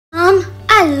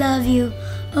I love you.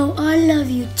 Oh, I love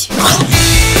you too. Run!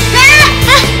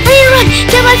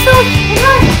 Get my phone!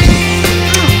 Run!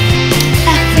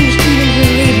 Finish eating here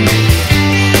later.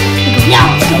 No,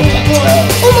 let's go get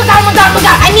it. Oh my god,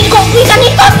 I need to go, please,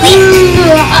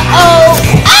 Uh-oh.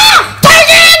 Ah!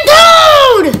 Tarzan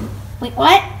Toad! Wait,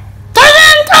 what?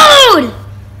 Tarzan Toad!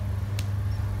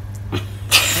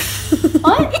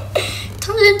 What?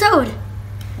 Tarzan Toad.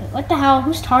 Wait, what the hell?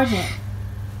 Who's Tarzan?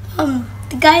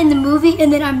 The guy in the movie,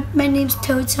 and then my name's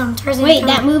Toad, so I'm Tarzan Wait, Toad.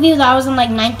 that movie that was in like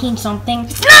 19-something? No,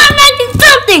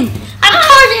 19-something! I'm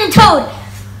Tarzan Toad!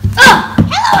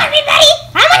 Hello, everybody!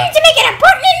 I wanted to make an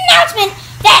important announcement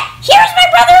that here's my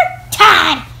brother,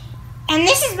 Todd. And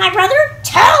this is my brother,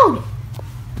 Toad.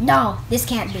 No, this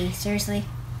can't be. Seriously.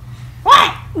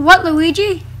 What? What,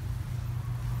 Luigi?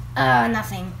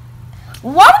 Nothing.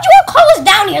 Why would you all call us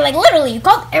down here? Like, literally, you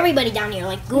called everybody down here.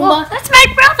 Like, Goomba. Well, that's my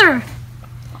brother!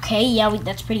 Okay, yeah,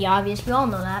 that's pretty obvious. We all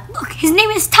know that. Look, his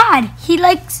name is Todd. He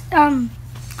likes,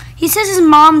 he says his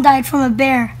mom died from a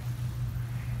bear.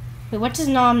 Wait, what's his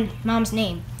mom's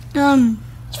name?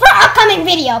 It's for our upcoming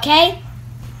video, okay?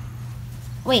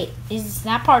 Wait, is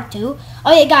that part 2?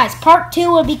 Oh yeah, guys, part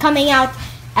 2 will be coming out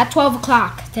at 12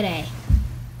 o'clock today.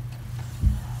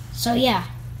 So yeah.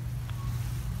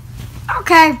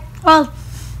 Okay, well,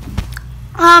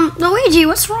 Luigi,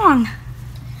 what's wrong?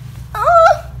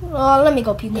 Well, let me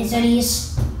go puke.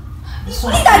 Lizardies.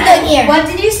 What are you guys doing here? What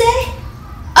did you say?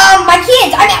 My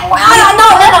kids. No.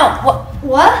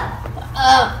 What?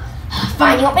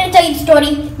 Fine. You want me to tell you the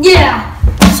story? Yeah.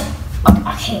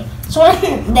 Okay. So one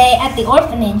day at the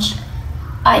orphanage,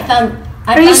 I found.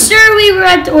 Are you sure we were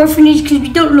at the orphanage? Because we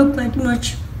don't look like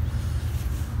much.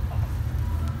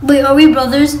 Wait, are we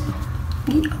brothers?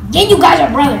 Yeah, you guys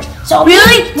are brothers. So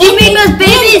really? Do you make us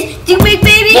babies? Do you make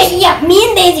babies? Yeah, me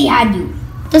and Daisy had you.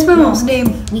 That's my mom's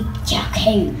name. We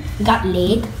got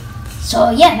laid.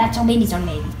 So yeah, that's how babies are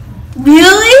made.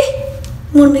 Really?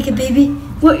 Want to make a baby?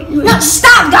 Wait. No,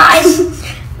 stop, guys.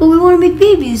 Well, we want to make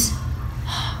babies.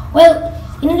 Well,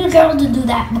 you need a girl to do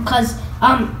that because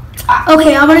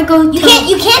okay, I'm gonna go. You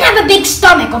can't have a big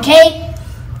stomach, okay?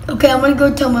 Okay, I'm gonna go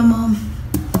tell my mom.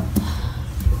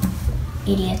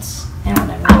 Idiots.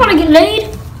 I want to get laid.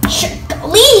 Sure,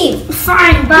 leave.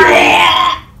 Fine,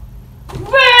 bye.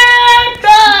 We're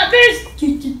brothers.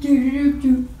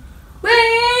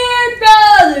 We're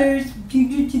brothers.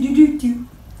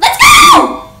 Let's go.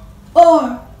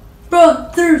 Our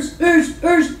brothers.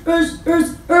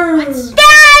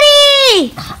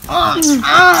 Daddy!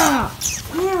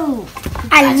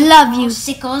 I love you.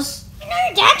 Sickos. You know,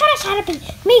 your dad taught us how to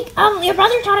make. Your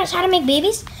brother taught us how to make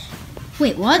babies.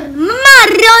 Wait, what?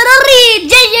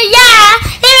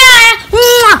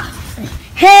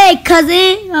 Hey,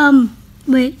 cousin.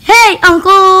 Wait. Hey,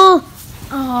 uncle.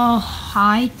 Oh,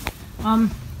 hi.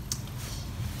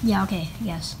 Yeah, okay,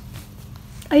 yes.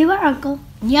 Are you our uncle?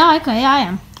 Yeah, okay, I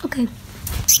am. Okay.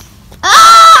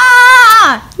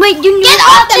 Wait, you knew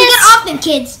about this? Get off them,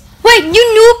 kids. Wait, you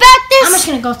knew about this? I'm just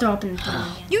gonna go throw up in the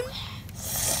again.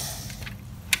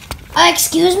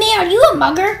 Excuse me, are you a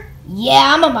mugger?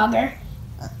 Yeah, I'm a mugger.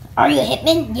 Are you a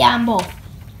hitman? Yeah, I'm both.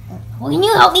 Well, can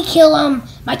you help me kill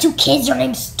my 2 kids? Their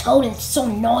name's Toad and it's so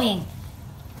annoying.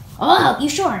 I'll help you,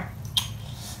 sure.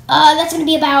 That's gonna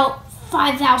be about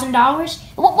 $5,000.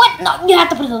 What? No, you have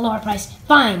to put it at a lower price.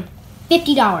 Fine,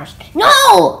 $50.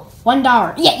 No,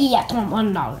 $1. Yeah, come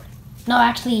on, $1. No,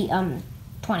 actually, 20.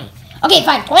 Okay,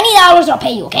 fine, $20 I'll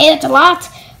pay you. Okay, that's a lot.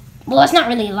 Well, that's not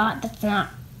really a lot. That's not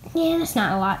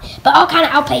a lot. But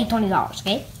I'll pay you $20.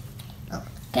 Okay.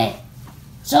 Okay.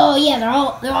 So yeah,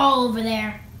 they're all over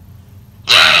there.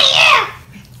 Yeah.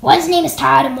 One's name is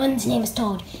Todd and one's name is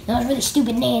Toad. Those are really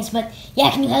stupid names, but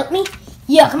yeah, can you help me?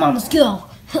 Yeah, come on, let's go.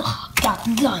 Got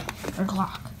the gun or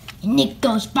Glock. And Nick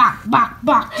goes back, yeah.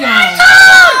 Yeah.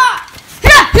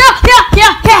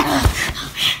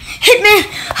 Hitman,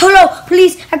 hello,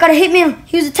 please. I got a hitman.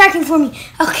 He was attacking for me.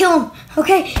 I'll kill him.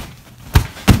 Okay.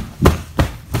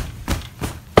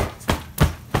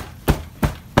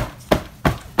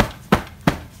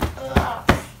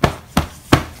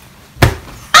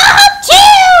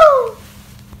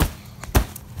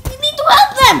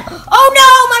 Oh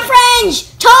no, my friends!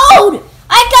 Toad!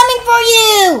 I'm coming for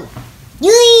you!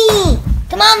 Yee!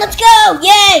 Come on, let's go!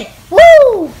 Yay!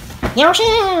 Woo!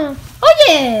 Oh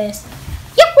yes!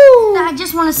 Yahoo! I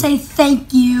just want to say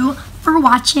thank you for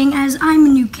watching, as I'm a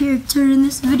new character in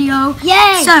this video.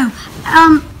 Yay! So,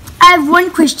 I have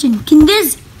one question. Can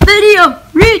this video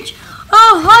reach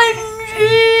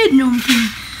 100? No, I'm kidding.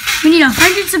 We need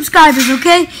 100 subscribers,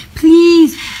 okay?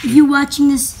 Please, if you're watching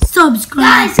this,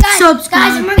 subscribe. Guys,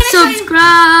 and we're gonna show you,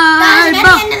 guys, and at the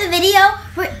end of the video,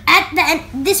 at the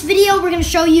end this video, we're gonna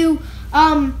show you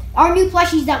our new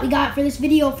plushies that we got for this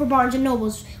video for Barnes and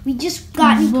Nobles. We just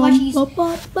got new plushies.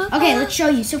 Okay, let's show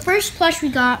you. So first plush we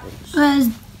got was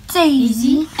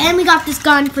Daisy. and we got this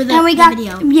gun for the, And we got,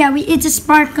 video. yeah, it's a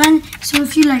spark gun. So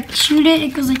if you like shoot it, it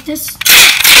goes like this.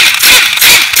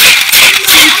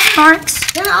 Sparks.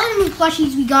 Then the other new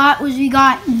plushies we got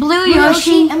Blue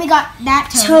Yoshi. and we got that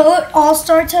Toad,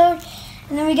 All-Star Toad.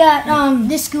 And then we got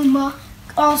this Goomba.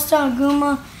 All-Star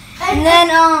Goomba. And then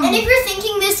and if you're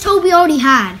thinking this Toad we already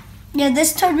had. yeah,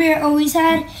 this Toad we always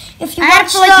had. If you I had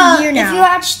watched for like a year now. if you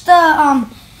watched the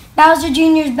Bowser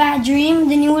Jr.'s Bad Dream,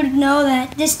 then you would know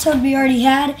that this Toad we already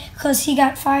had because he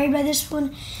got fired by this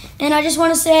one. And I just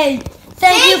want to say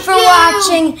thank you for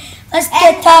watching. Let's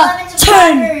get to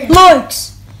 10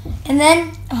 likes and then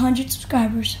 100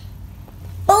 subscribers.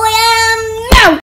 Booyah!